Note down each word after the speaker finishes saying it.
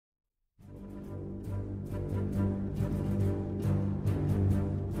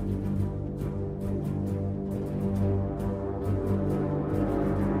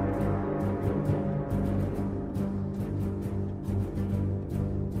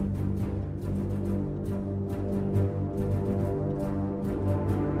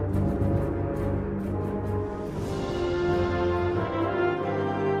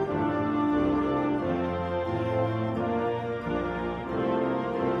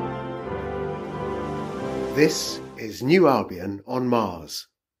This is New Albion on Mars.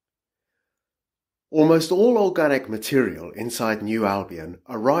 Almost all organic material inside New Albion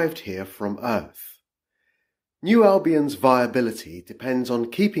arrived here from Earth. New Albion's viability depends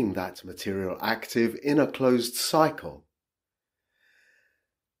on keeping that material active in a closed cycle.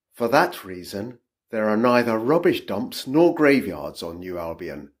 For that reason, there are neither rubbish dumps nor graveyards on New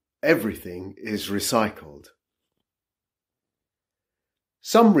Albion. Everything is recycled.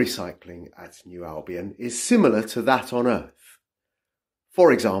 Some recycling at New Albion is similar to that on Earth.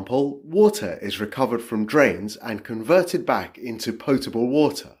 For example, water is recovered from drains and converted back into potable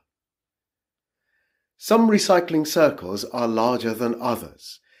water. Some recycling circles are larger than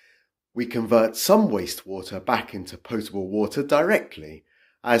others. We convert some wastewater back into potable water directly,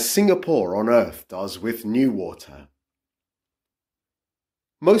 as Singapore on Earth does with NEWater.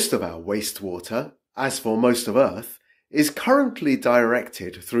 Most of our wastewater, as for most of Earth, is currently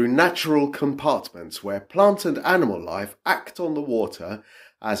directed through natural compartments where plant and animal life act on the water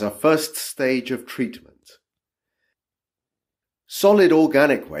as a first stage of treatment. Solid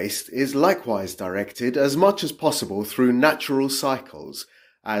organic waste is likewise directed as much as possible through natural cycles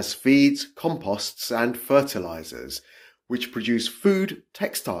as feeds, composts and fertilizers, which produce food,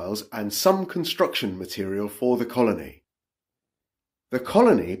 textiles and some construction material for the colony. The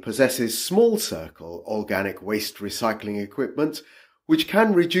colony possesses small-circle organic waste recycling equipment which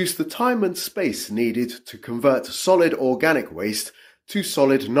can reduce the time and space needed to convert solid organic waste to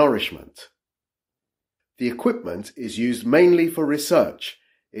solid nourishment. The equipment is used mainly for research,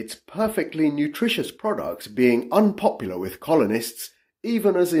 its perfectly nutritious products being unpopular with colonists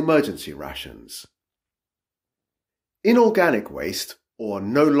even as emergency rations. Inorganic waste, or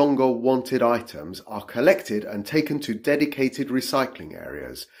no longer wanted items, are collected and taken to dedicated recycling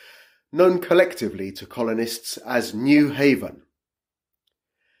areas, known collectively to colonists as New Haven.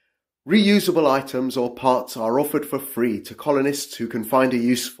 Reusable items or parts are offered for free to colonists who can find a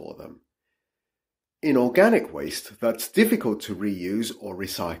use for them. Inorganic waste that's difficult to reuse or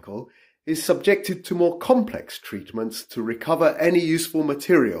recycle is subjected to more complex treatments to recover any useful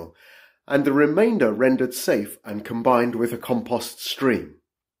material, and the remainder rendered safe and combined with a compost stream.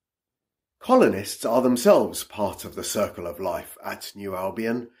 Colonists are themselves part of the circle of life at New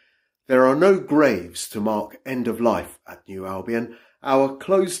Albion. There are no graves to mark end of life at New Albion. Our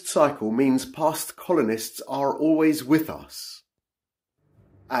closed cycle means past colonists are always with us.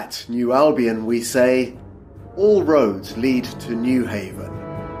 At New Albion we say, all roads lead to New Haven.